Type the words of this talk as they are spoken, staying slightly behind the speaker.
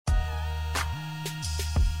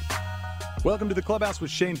Welcome to the Clubhouse with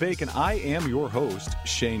Shane Bacon. I am your host,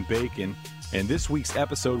 Shane Bacon, and this week's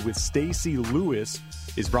episode with Stacy Lewis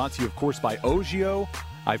is brought to you, of course, by Ogio.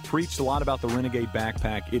 I've preached a lot about the Renegade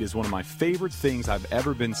backpack. It is one of my favorite things I've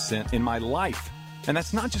ever been sent in my life. And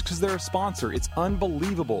that's not just because they're a sponsor. It's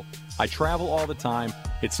unbelievable. I travel all the time.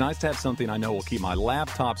 It's nice to have something I know will keep my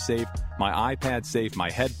laptop safe, my iPad safe, my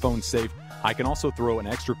headphones safe. I can also throw an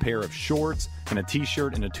extra pair of shorts and a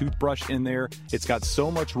t-shirt and a toothbrush in there. It's got so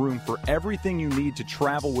much room for everything you need to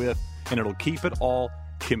travel with, and it'll keep it all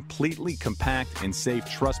completely compact and safe.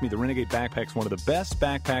 Trust me, the Renegade backpack is one of the best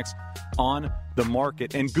backpacks on the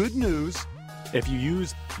market. And good news, if you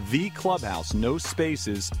use the Clubhouse, no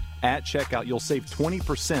spaces, at checkout, you'll save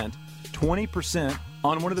 20%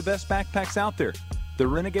 on one of the best backpacks out there. The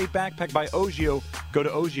Renegade backpack by Ogio. Go to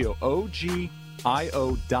Ogio,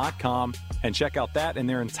 OGIO.com, and check out that and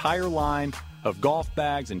their entire line of golf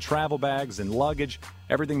bags and travel bags and luggage.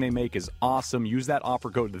 Everything they make is awesome. Use that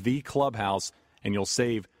offer code, The Clubhouse, and you'll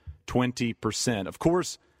save 20%. Of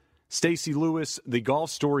course, Stacy Lewis, the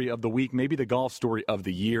golf story of the week, maybe the golf story of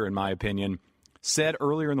the year, in my opinion, said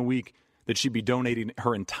earlier in the week that she'd be donating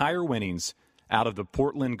her entire winnings out of the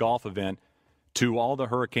Portland golf event to all the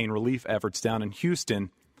hurricane relief efforts down in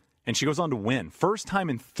Houston. And she goes on to win. First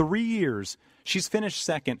time in 3 years, she's finished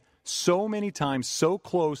second so many times, so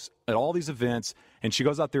close at all these events. And she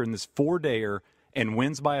goes out there in this 4-dayer and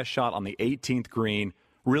wins by a shot on the 18th green.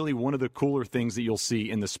 Really one of the cooler things that you'll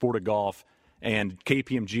see in the sport of golf. And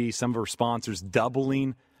KPMG, some of her sponsors,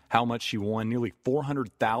 doubling how much she won, nearly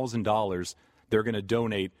 $400,000 they're going to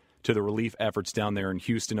donate to the relief efforts down there in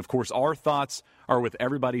Houston. Of course, our thoughts are with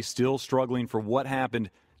everybody still struggling for what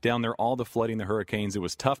happened down there, all the flooding, the hurricanes. It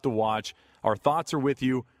was tough to watch. Our thoughts are with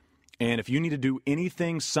you. And if you need to do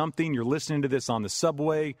anything, something, you're listening to this on the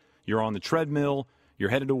subway, you're on the treadmill,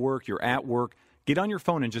 you're headed to work, you're at work, get on your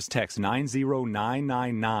phone and just text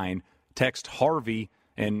 90999, text Harvey,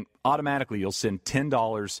 and automatically you'll send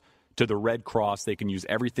 $10 to the Red Cross. They can use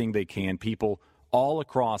everything they can. People all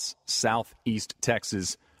across Southeast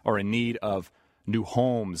Texas are in need of new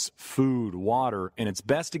homes, food, water, and it's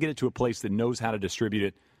best to get it to a place that knows how to distribute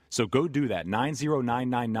it. So go do that.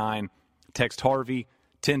 90999, text Harvey,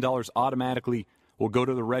 $10 automatically will go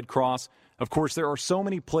to the Red Cross. Of course, there are so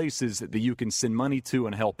many places that you can send money to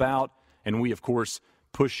and help out, and we, of course,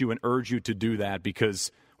 push you and urge you to do that,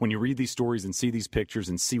 because when you read these stories and see these pictures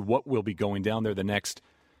and see what will be going down there the next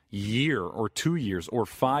year or 2 years or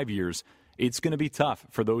 5 years, it's going to be tough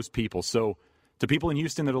for those people. So to people in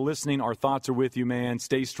Houston that are listening, our thoughts are with you, man.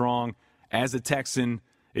 Stay strong. As a Texan,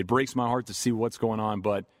 it breaks my heart to see what's going on,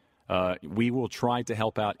 but we will try to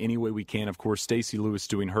help out any way we can. Of course, Stacy Lewis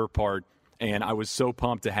doing her part, and I was so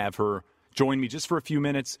pumped to have her join me just for a few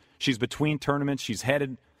minutes. She's between tournaments. She's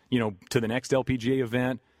headed, to the next LPGA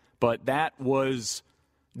event, but that was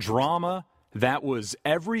drama. That was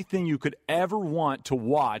everything you could ever want to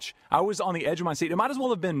watch. I was on the edge of my seat. It might as well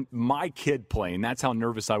have been my kid playing. That's how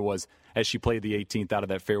nervous I was as she played the 18th out of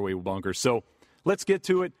that fairway bunker. So let's get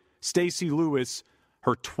to it. Stacy Lewis,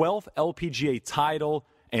 her 12th LPGA title,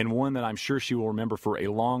 and one that I'm sure she will remember for a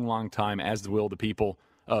long, long time, as will the people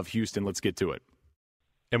of Houston. Let's get to it.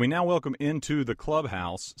 And we now welcome into the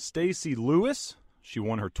Clubhouse Stacy Lewis. She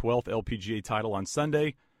won her 12th LPGA title on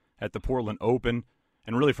Sunday at the Portland Open.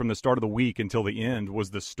 And really from the start of the week until the end was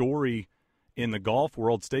the story in the golf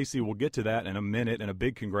world. Stacy, we'll get to that in a minute, and a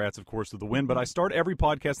big congrats, of course, to the win. But I start every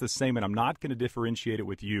podcast the same, and I'm not going to differentiate it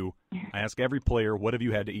with you. I ask every player, what have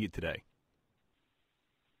you had to eat today?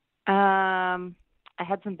 I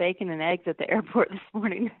had some bacon and eggs at the airport this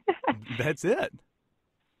morning. That's it?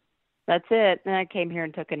 That's it. And I came here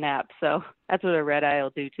and took a nap, so that's what a red eye will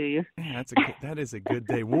do to you. Man, that is a good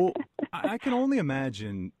day. Well, I can only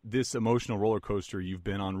imagine this emotional roller coaster you've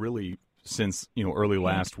been on really since, early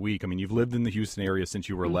last week. I mean, you've lived in the Houston area since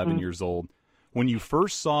you were 11 years old. When you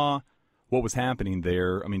first saw what was happening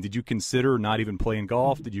there, I mean, did you consider not even playing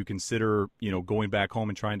golf? Did you consider, going back home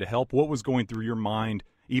and trying to help? What was going through your mind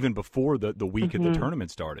even before the week at the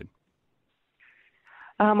tournament started?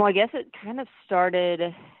 Well, I guess it kind of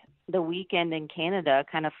started the weekend in Canada,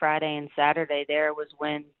 kind of Friday and Saturday there was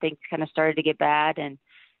when things kind of started to get bad. And,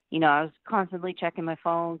 I was constantly checking my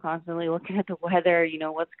phone, constantly looking at the weather,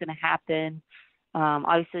 what's going to happen.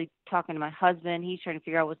 Obviously talking to my husband, he's trying to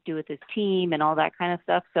figure out what to do with his team and all that kind of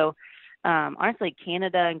stuff. So honestly,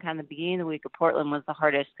 Canada and kind of the beginning of the week of Portland was the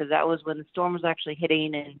hardest, because that was when the storm was actually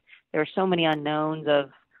hitting and there were so many unknowns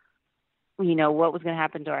of, what was going to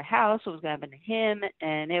happen to our house, what was going to happen to him.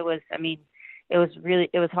 And it was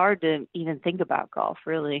hard to even think about golf,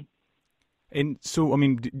 really. And so, I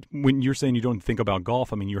mean, when you're saying you don't think about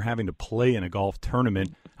golf, I mean, you're having to play in a golf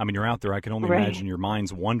tournament. I mean, you're out there. I can only Right. imagine your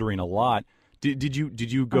mind's wondering a lot. Did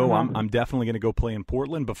you go, I'm definitely going to go play in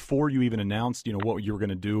Portland before you even announced, what you were going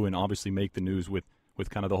to do and obviously make the news with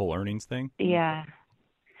kind of the whole earnings thing? Yeah.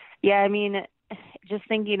 Yeah, I mean, just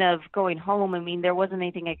thinking of going home, I mean, there wasn't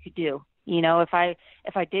anything I could do. If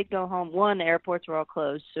I did go home, one, the airports were all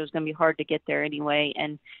closed, so it was going to be hard to get there anyway.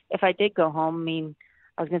 And if I did go home, I mean,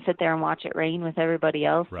 I was going to sit there and watch it rain with everybody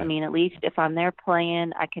else. Right. I mean, at least if I'm there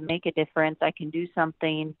playing, I can make a difference. I can do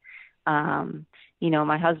something.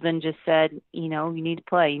 My husband just said, you need to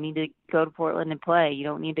play. You need to go to Portland and play. You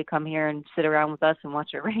don't need to come here and sit around with us and watch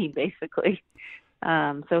it rain, basically.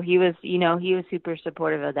 So he was super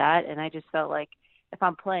supportive of that. And I just felt like if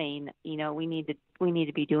I'm playing, we need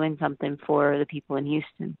to be doing something for the people in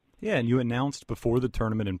Houston. Yeah, and you announced before the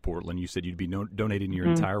tournament in Portland, you said you'd be donating your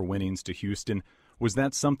entire winnings to Houston. Was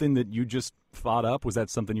that something that you just thought up? Was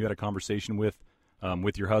that something you had a conversation with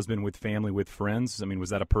your husband, with family, with friends? I mean,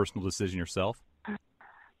 was that a personal decision yourself?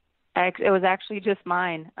 It was actually just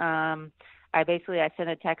mine. I sent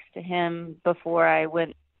a text to him before I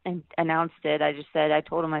went and announced it. I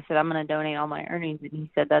told him, I'm going to donate all my earnings. And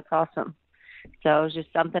he said, that's awesome. So it was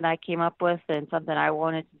just something I came up with and something I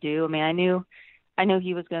wanted to do. I mean, I knew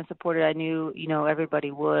he was going to support it. I knew,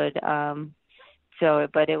 everybody would.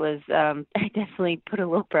 But it was, I definitely put a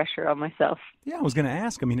little pressure on myself. Yeah, I was going to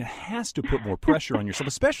ask. I mean, it has to put more pressure on yourself,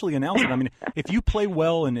 especially announcing. I mean, if you play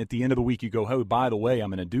well and at the end of the week you go, oh, by the way,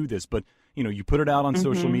 I'm going to do this. But, you put it out on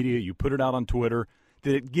social media, you put it out on Twitter.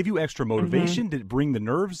 Did it give you extra motivation? Did it bring the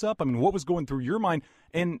nerves up? I mean, what was going through your mind?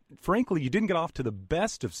 And frankly, you didn't get off to the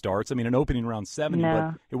best of starts. I mean, an opening around 70,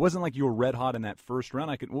 No. but it wasn't like you were red hot in that first round.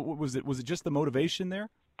 What was it? Was it just the motivation there?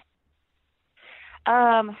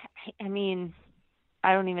 I mean,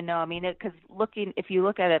 I don't even know. I mean, because if you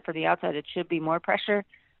look at it from the outside, it should be more pressure,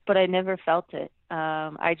 but I never felt it.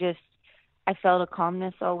 I felt a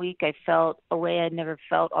calmness all week. I felt a way I'd never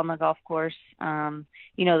felt on the golf course.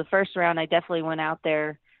 The first round, I definitely went out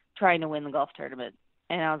there trying to win the golf tournament.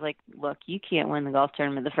 And I was like, look, you can't win the golf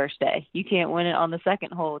tournament the first day. You can't win it on the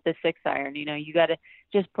second hole with the 6-iron. You got to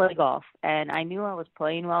just play golf. And I knew I was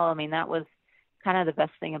playing well. I mean, that was kind of the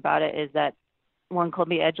best thing about it is that one,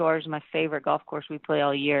 Columbia Edgewater is my favorite golf course we play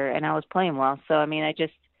all year, and I was playing well. So, I mean, I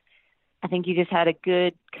think you just had a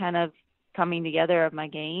good kind of coming together of my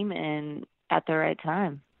game and at the right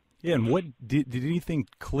time. Yeah, and what did anything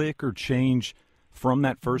click or change from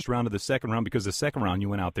that first round to the second round? Because the second round you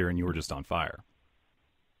went out there and you were just on fire.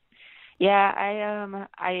 Yeah,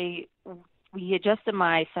 we adjusted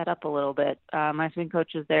my setup a little bit. My swing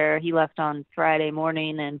coach was there. He left on Friday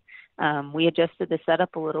morning, and we adjusted the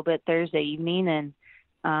setup a little bit Thursday evening. And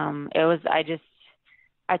I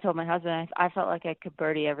told my husband I felt like I could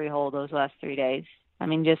birdie every hole those last 3 days. I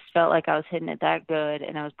mean, just felt like I was hitting it that good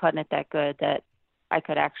and I was putting it that good that I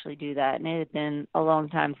could actually do that. And it had been a long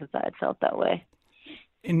time since I had felt that way.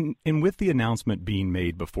 And with the announcement being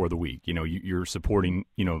made before the week, you're supporting,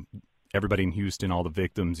 everybody in Houston, all the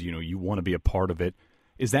victims, you want to be a part of it.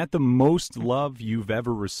 Is that the most love you've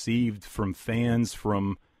ever received from fans,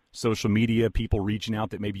 from social media, people reaching out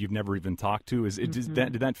that maybe you've never even talked to? Did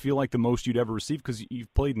that feel like the most you'd ever received? Because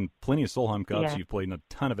you've played in plenty of Solheim Cups. Yeah. You've played in a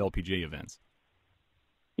ton of LPGA events.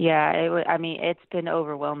 Yeah, it's been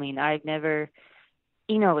overwhelming. I've never,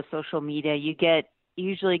 with social media, you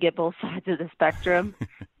usually get both sides of the spectrum.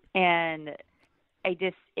 And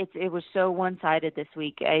it was so one-sided this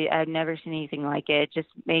week. I've never seen anything like it. It just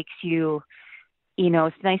makes you,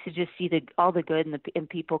 it's nice to just see all the good and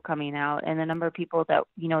people coming out, and the number of people that,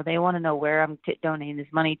 they want to know where I'm donating this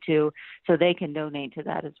money to so they can donate to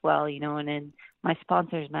that as well, and then my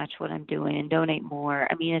sponsors match what I'm doing and donate more.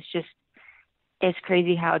 I mean, it's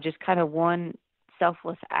crazy how just kind of one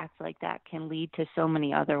selfless act like that can lead to so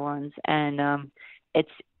many other ones. And it's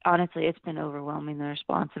been overwhelming, the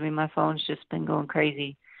response. I mean, my phone's just been going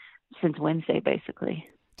crazy since Wednesday, basically.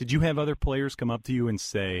 Did you have other players come up to you and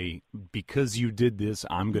say, because you did this,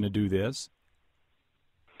 I'm going to do this?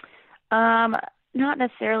 Not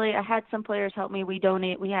necessarily. I had some players help me.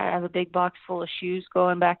 I have a big box full of shoes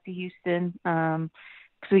going back to Houston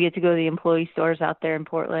because we get to go to the employee stores out there in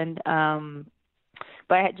Portland.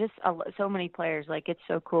 But I had just so many players, like, it's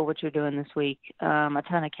so cool what you're doing this week. A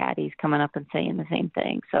ton of caddies coming up and saying the same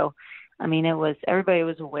thing. So, I mean, everybody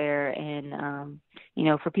was aware, and,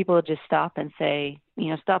 for people to just stop and say,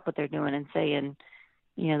 stop what they're doing and saying,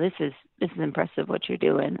 this is impressive what you're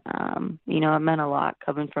doing. It meant a lot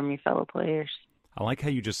coming from your fellow players. I like how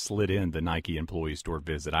you just slid in the Nike employee store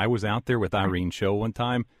visit. I was out there with Irene Cho one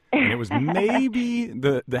time, and it was maybe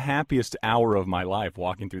the happiest hour of my life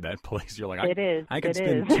walking through that place. You're like, I could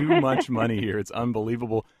spend too much money here. It's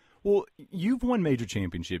unbelievable. Well, you've won major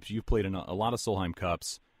championships. You've played in a lot of Solheim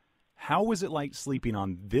Cups. How was it like sleeping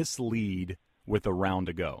on this lead with a round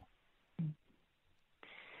to go?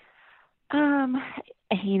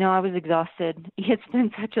 I was exhausted. It's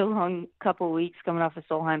been such a long couple of weeks coming off of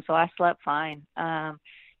Solheim, so I slept fine. I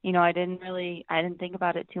didn't think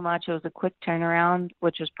about it too much. It was a quick turnaround,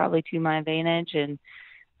 which was probably to my advantage. And,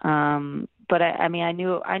 but I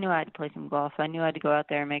knew I had to play some golf. I knew I had to go out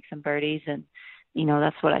there and make some birdies. And,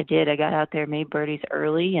 that's what I did. I got out there, made birdies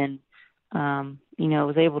early, and,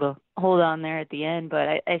 was able to hold on there at the end.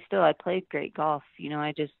 But I played great golf.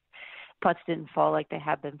 Putts didn't fall like they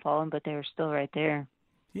have been falling, but they were still right there.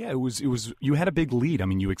 Yeah, it was. You had a big lead. I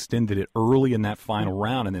mean, you extended it early in that final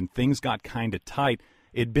round, and then things got kind of tight.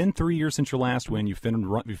 It'd been 3 years since your last win. You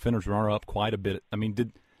finished runner-up quite a bit. I mean,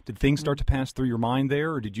 did things start to pass through your mind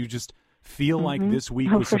there, or did you just feel like this week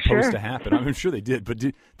was supposed to happen? I'm sure they did, but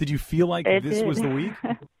did you feel like this was the week?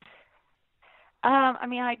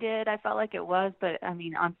 I did. I felt like it was, but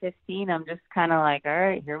on 15, I'm just kind of like, all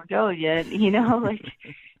right, here we go again.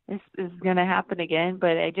 This is going to happen again.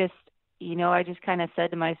 But I just kind of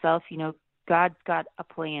said to myself, God's got a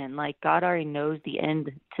plan. Like, God already knows the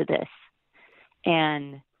end to this.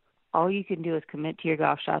 And all you can do is commit to your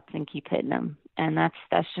golf shots and keep hitting them. And that's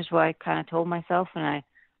just what I kind of told myself. And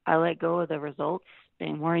I let go of the results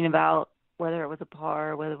and worrying about whether it was a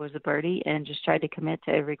par or whether it was a birdie, and just tried to commit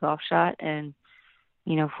to every golf shot. And,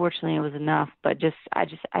 fortunately it was enough. But I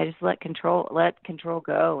just let control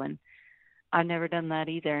go. And I've never done that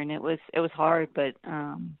either. And it was hard, but,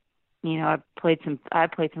 I played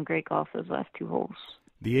some great golf those last 2 holes.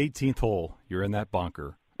 The 18th hole, you're in that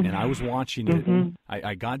bunker. And I was watching it.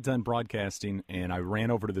 I got done broadcasting, and I ran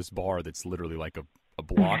over to this bar that's literally like a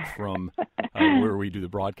block from where we do the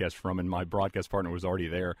broadcast from, and my broadcast partner was already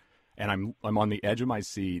there. And I'm on the edge of my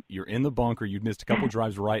seat. You're in the bunker. You'd missed a couple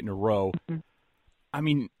drives right in a row. I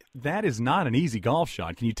mean, that is not an easy golf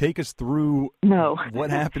shot. Can you take us through what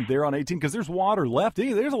happened there on 18? Because there's water left.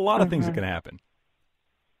 There's a lot of things that can happen.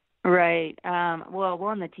 Right. Well,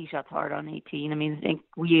 one, the tee shot's hard on 18. I think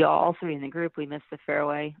we all 3 in the group, we missed the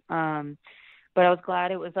fairway. But I was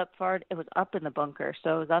glad it was up far. It was up in the bunker.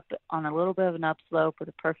 So it was up on a little bit of an upslope with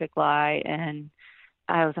a perfect lie. And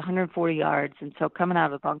I was 140 yards. And so coming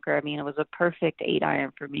out of a bunker, it was a perfect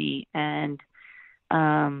 8-iron for me. And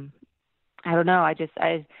I don't know.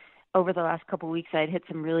 I over the last couple of weeks, I'd hit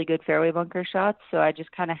some really good fairway bunker shots. So I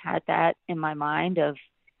just kind of had that in my mind of,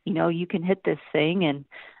 you can hit this thing. And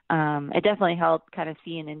it definitely helped kind of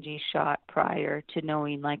seeing NG's shot prior to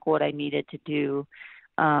knowing like what I needed to do.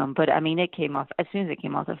 But it came off as soon as it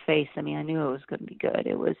came off the face. I knew it was going to be good.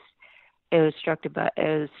 It was struck about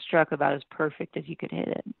as perfect as you could hit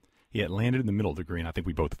it. Yeah, it landed in the middle of the green. I think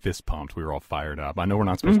we both fist pumped. We were all fired up. I know we're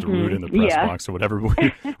not supposed to root in the press box or whatever,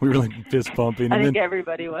 but we were like fist pumping. I think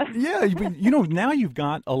everybody was. Yeah, now you've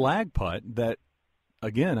got a lag putt that,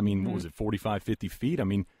 again, what was it, 45, 50 feet?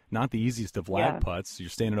 Not the easiest of lag putts. You're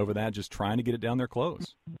standing over that, just trying to get it down there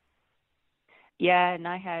close. Yeah, and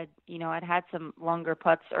I had, I'd had some longer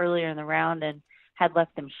putts earlier in the round and had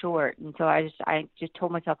left them short. And so I just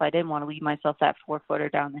told myself I didn't want to leave myself that 4-footer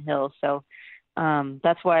down the hill. So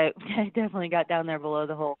that's why I definitely got down there below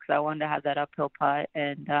the hole, because I wanted to have that uphill putt.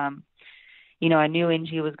 And, I knew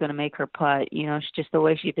Angie was going to make her putt. It's just the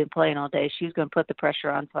way she'd been playing all day. She was going to put the pressure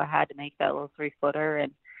on, so I had to make that little 3-footer.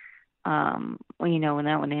 And, when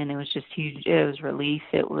that went in, it was just huge. It was relief.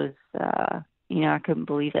 It was, I couldn't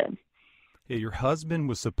believe it. Yeah, your husband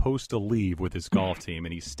was supposed to leave with his golf team,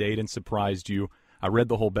 and he stayed and surprised you. I read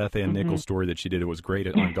the whole Beth Ann Nichols story that she did. It was great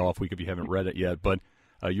on Golf Week if you haven't read it yet. But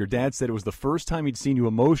your dad said it was the first time he'd seen you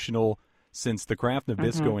emotional since the Kraft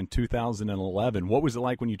Nabisco in 2011. What was it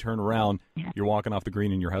like when you turn around, you're walking off the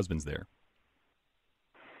green, and your husband's there?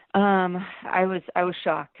 I was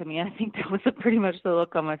shocked. I think that was pretty much the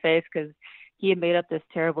look on my face, because he had made up this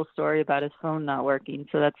terrible story about his phone not working.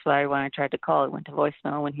 So that's why when I tried to call, it went to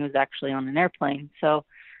voicemail when he was actually on an airplane. So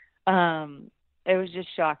it was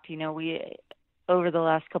just shocked. We, over the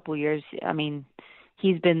last couple of years,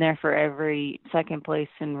 he's been there for every second place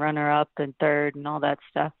and runner up and third and all that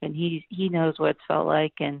stuff. And he knows what it's felt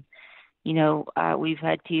like. And, we've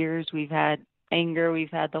had tears, we've had anger,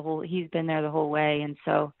 he's been there the whole way. And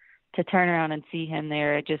so to turn around and see him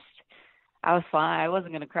there, I was fine. I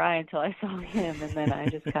wasn't going to cry until I saw him, and then I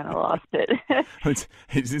just kind of lost it.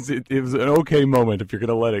 It was an okay moment if you're going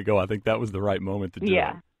to let it go. I think that was the right moment to do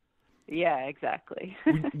it. Yeah, exactly.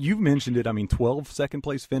 You've mentioned it. I mean, 12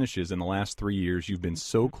 second-place finishes in the last 3 years. You've been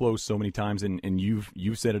so close so many times, and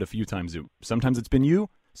you've said it a few times. Sometimes it's been you.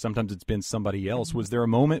 Sometimes it's been somebody else. Was there a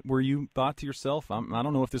moment where you thought to yourself, I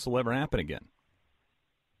don't know if this will ever happen again?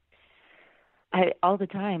 All the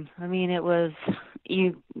time. I mean, it was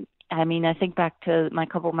I think back to my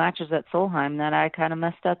couple matches at Solheim that I kind of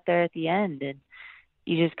messed up there at the end, and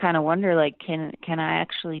you just kind of wonder, like, can I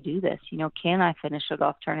actually do this? Can I finish a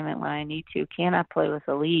golf tournament when I need to? Can I play with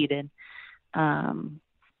a lead? And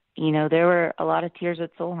there were a lot of tears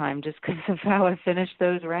at Solheim just because of how I finished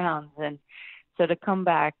those rounds, and so to come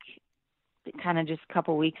back kind of just a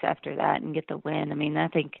couple weeks after that and get the win, I mean, I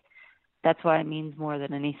think that's why it means more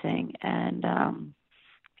than anything. And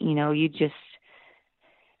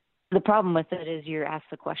the problem with it is you're asked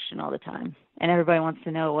the question all the time, and everybody wants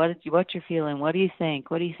to know what you're feeling. What do you think?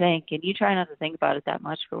 What do you think? And you try not to think about it that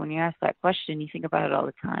much, but when you're asked that question, you think about it all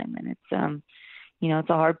the time, and it's it's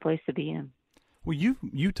a hard place to be in. Well,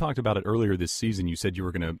 you talked about it earlier this season. You said you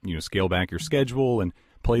were going to scale back your schedule and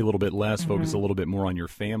play a little bit less, focus a little bit more on your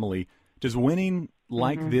family. Does winning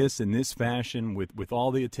like this in this fashion, with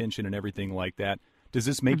all the attention and everything like that, does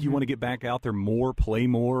this make you want to get back out there more, play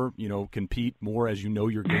more, compete more, as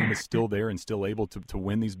your game is still there and still able to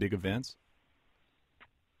win these big events?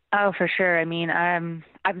 Oh, for sure. I mean, I'm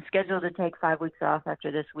scheduled to take 5 weeks off after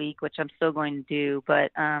this week, which I'm still going to do,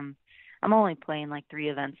 but I'm only playing like 3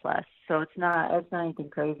 events less, so it's not anything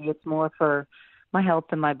crazy. It's more for my health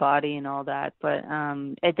and my body and all that, but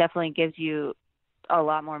it definitely gives you a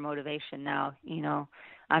lot more motivation now.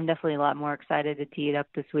 I'm definitely a lot more excited to tee it up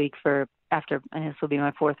this week and this will be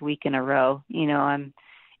my 4th week in a row. I'm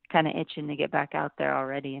kind of itching to get back out there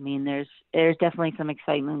already. I mean, there's definitely some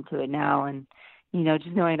excitement to it now, and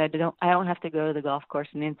just knowing I don't have to go to the golf course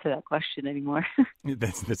and answer that question anymore.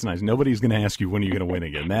 That's nice. Nobody's going to ask you when are you going to win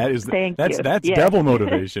again. That's yes. Devil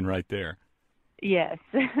motivation right there. Yes.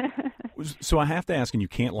 So I have to ask, and you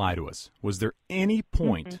can't lie to us, was there any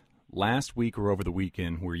point last week or over the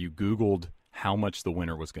weekend where you Googled how much the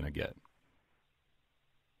winner was going to get?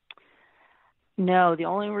 No, the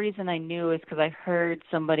only reason I knew is because I heard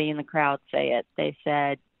somebody in the crowd say it. They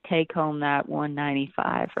said, "Take home that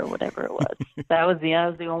 195" or whatever it was. that was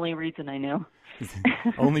the only reason I knew.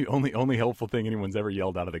 only helpful thing anyone's ever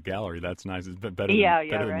yelled out of the gallery. That's nice. It's better than right?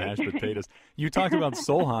 mashed potatoes. You talked about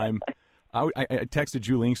Solheim. I texted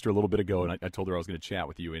Julie Inkster a little bit ago, and I told her I was going to chat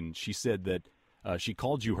with you, and she said that she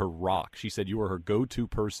called you her rock. She said you were her go-to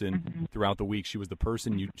person throughout the week. She was the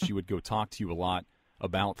person she would go talk to you a lot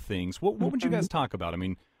about things. What would you guys talk about? I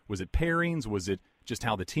mean, was it pairings? Was it just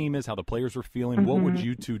how the team is, how the players were feeling? What would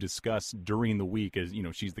you two discuss during the week as,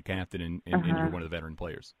 she's the captain and you're one of the veteran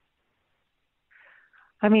players?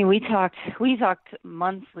 I mean, we talked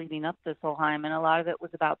months leading up to Solheim, and a lot of it was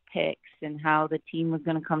about picks and how the team was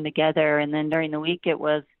going to come together. And then during the week, it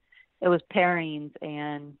was pairings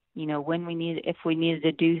and, if we needed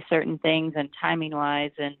to do certain things and timing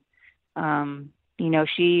wise. And,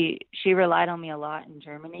 she relied on me a lot in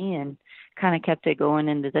Germany and kind of kept it going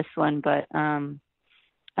into this one. But I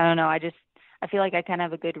don't know. I feel like I kind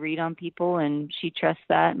of have a good read on people, and she trusts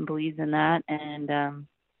that and believes in that. And,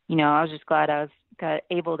 I was just glad I was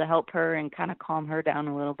able to help her and kind of calm her down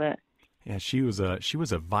a little bit. Yeah, she was a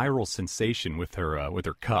viral sensation with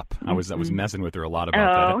her cup. I was messing with her a lot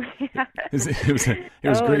about that. Yeah. It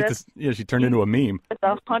was great. She turned into a meme. It's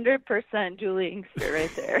 100% Julie Inkster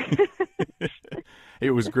right there.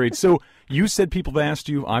 It was great. So you said people have asked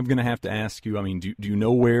you. I'm going to have to ask you. I mean, do you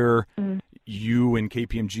know where you and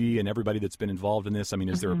KPMG and everybody that's been involved in this? I mean,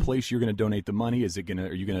 is there a place you're going to donate the money? Are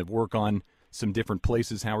you going to work on some different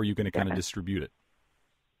places? How are you going to kind of distribute it?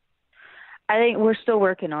 I think we're still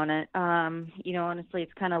working on it. Honestly,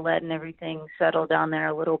 it's kind of letting everything settle down there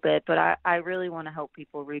a little bit, but I really want to help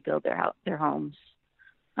people rebuild their homes.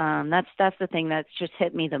 That's the thing that's just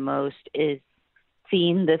hit me the most is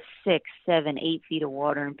seeing the 6, 7, 8 feet of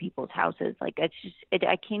water in people's houses. Like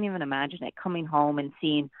I can't even imagine it, coming home and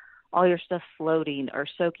seeing all your stuff floating or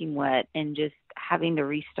soaking wet and just having to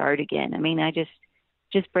restart again. I mean,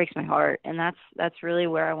 just breaks my heart, and that's really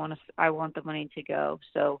where I want the money to go.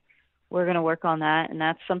 So we're going to work on that, and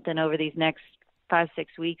that's something over these next 5-6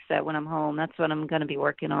 weeks that when I'm home, that's what I'm going to be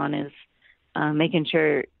working on is making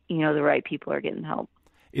sure, the right people are getting help.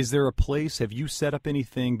 Is there a place, have you set up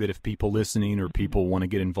anything that if people listening or people want to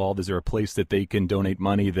get involved, is there a place that they can donate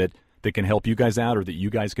money that can help you guys out, or that you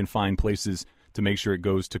guys can find places to make sure it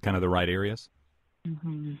goes to kind of the right areas?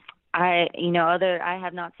 I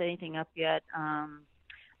have not set anything up yet.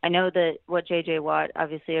 I know that what J.J. Watt,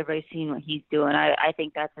 obviously everybody's seen what he's doing. I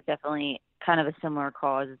think that's definitely kind of a similar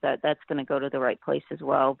cause, that's going to go to the right place as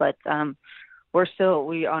well. But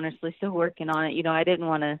we honestly still working on it. I don't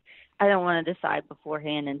want to decide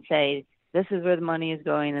beforehand and say this is where the money is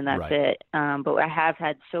going and that's it. But I have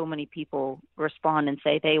had so many people respond and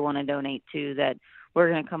say they want to donate too, that we're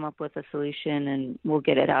going to come up with a solution and we'll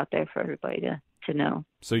get it out there for everybody to know.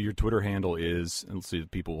 So your Twitter handle is, and let's see if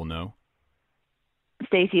people will know.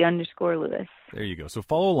 Stacy_Lewis. There you go. So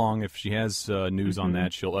follow along. If she has news on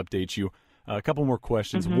that, she'll update you. A couple more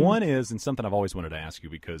questions. One is, and something I've always wanted to ask you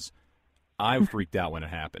because I freaked out when it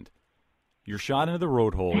happened. Your shot into the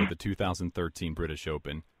road hole at the 2013 British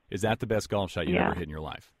Open, is that the best golf shot you've ever hit in your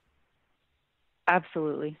life?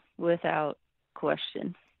 Absolutely, without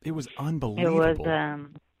question. It was unbelievable. It was,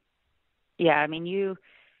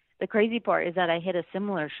 the crazy part is that I hit a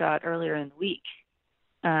similar shot earlier in the week.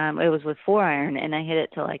 It was with 4-iron, and I hit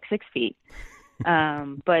it to like 6 feet.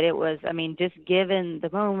 But it was, just given the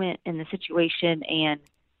moment and the situation, and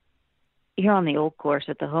you're on the old course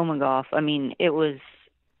at the home of golf. It was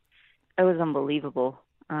unbelievable.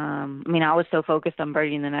 I was so focused on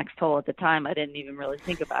birdieing the next hole at the time, I didn't even really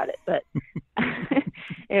think about it. But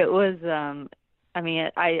it was, the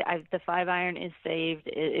 5-iron is saved.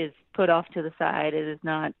 It is put off to the side. It is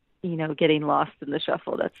not, getting lost in the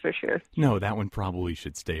shuffle, that's for sure. No, that one probably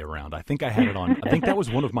should stay around. I think I had it on. I think that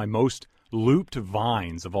was one of my most looped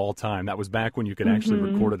vines of all time. That was back when you could actually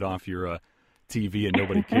record it off your TV and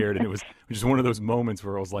nobody cared. And it was just one of those moments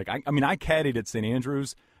where I was like, I caddied at St.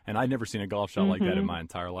 Andrews, and I'd never seen a golf shot like that in my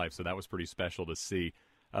entire life. So that was pretty special to see.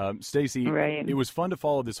 Stacy, it was fun to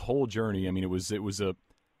follow this whole journey.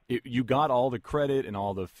 You got all the credit and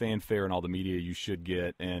all the fanfare and all the media you should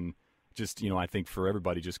get. And just, I think for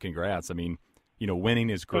everybody, just congrats. Winning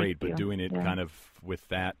is great, but doing it kind of with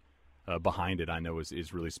that behind it, I know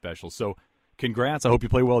is really special. So congrats. I hope you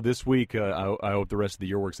play well this week. I hope the rest of the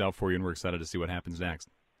year works out for you, and we're excited to see what happens next.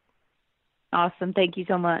 Awesome. Thank you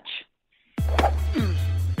so much.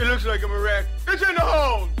 It looks like I'm a wreck. It's in the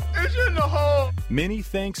hole. It's in the hole. Many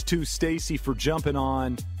thanks to Stacy for jumping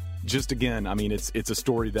on. Just again, it's a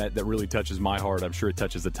story that really touches my heart. I'm sure it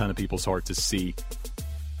touches a ton of people's heart to see.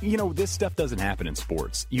 This stuff doesn't happen in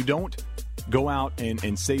sports. You don't go out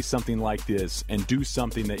and say something like this and do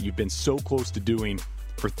something that you've been so close to doing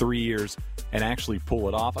for 3 years and actually pull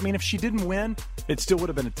it off. If she didn't win, it still would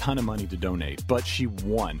have been a ton of money to donate, but she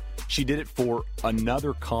won. She did it for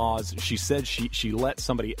another cause. She said she let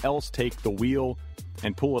somebody else take the wheel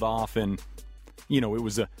and pull it off, and it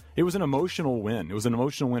was an emotional win. It was an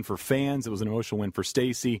emotional win for fans. It was an emotional win for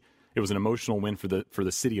Stacy. It was an emotional win for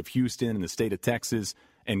the city of Houston and the state of Texas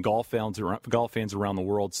and golf fans around the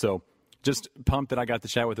world. So just pumped that I got to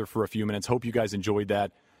chat with her for a few minutes. Hope you guys enjoyed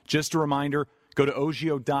that. Just a reminder, go to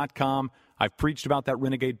ogio.com. I've preached about that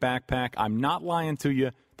Renegade backpack. I'm not lying to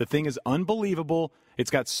you. The thing is unbelievable.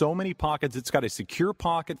 It's got so many pockets. It's got a secure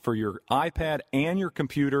pocket for your iPad and your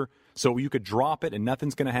computer, so you could drop it and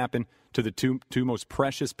nothing's going to happen to the two most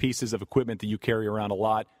precious pieces of equipment that you carry around a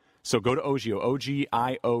lot. So go to Ogio,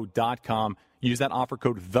 ogio.com. Use that offer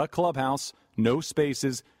code THECLUBHOUSE, no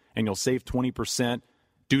spaces, and you'll save 20%.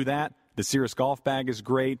 Do that. The Cirrus Golf Bag is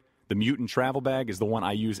great. The Mutant Travel Bag is the one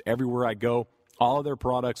I use everywhere I go. All of their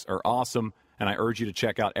products are awesome, and I urge you to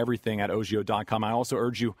check out everything at ogio.com. I also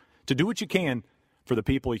urge you to do what you can for the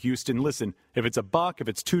people of Houston. Listen, if it's $1, if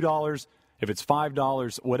it's $2, if it's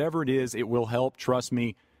 $5, whatever it is, it will help. Trust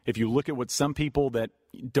me. If you look at what some people that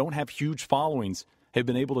don't have huge followings have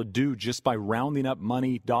been able to do just by rounding up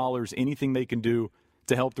money, dollars, anything they can do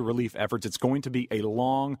to help the relief efforts, it's going to be a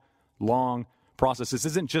long, long process. This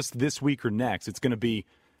isn't just this week or next. It's going to be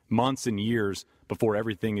months and years before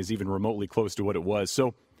everything is even remotely close to what it was.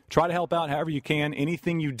 So try to help out however you can.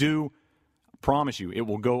 Anything you do, I promise you, it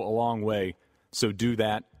will go a long way. So do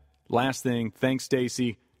that. Last thing, thanks,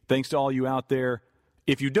 Stacy. Thanks to all you out there.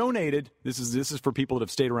 If you donated, this is for people that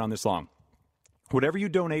have stayed around this long. Whatever you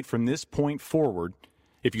donate from this point forward,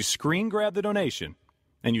 if you screen grab the donation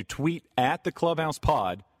and you tweet at the Clubhouse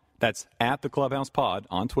Pod, that's at the Clubhouse Pod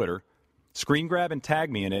on Twitter, screen grab and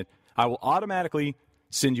tag me in it, I will automatically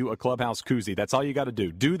send you a Clubhouse koozie. That's all you got to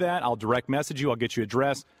do. Do that. I'll direct message you. I'll get you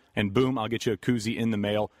address, and boom, I'll get you a koozie in the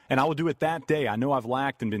mail. And I will do it that day. I know I've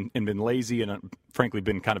lacked and been lazy and frankly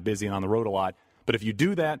been kind of busy and on the road a lot. But if you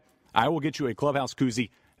do that, I will get you a Clubhouse koozie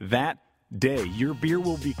that day. Your beer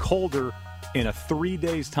will be colder in a 3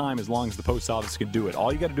 days' time as long as the post office can do it.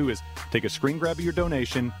 All you got to do is take a screen grab of your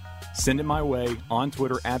donation, send it my way on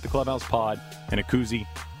Twitter at the Clubhouse Pod, and a koozie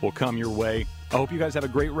will come your way. I hope you guys have a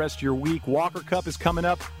great rest of your week. Walker Cup is coming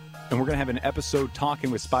up And we're going to have an episode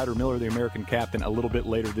talking with Spider Miller, the American captain, a little bit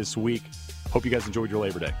later this week. Hope you guys enjoyed your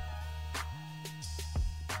Labor Day.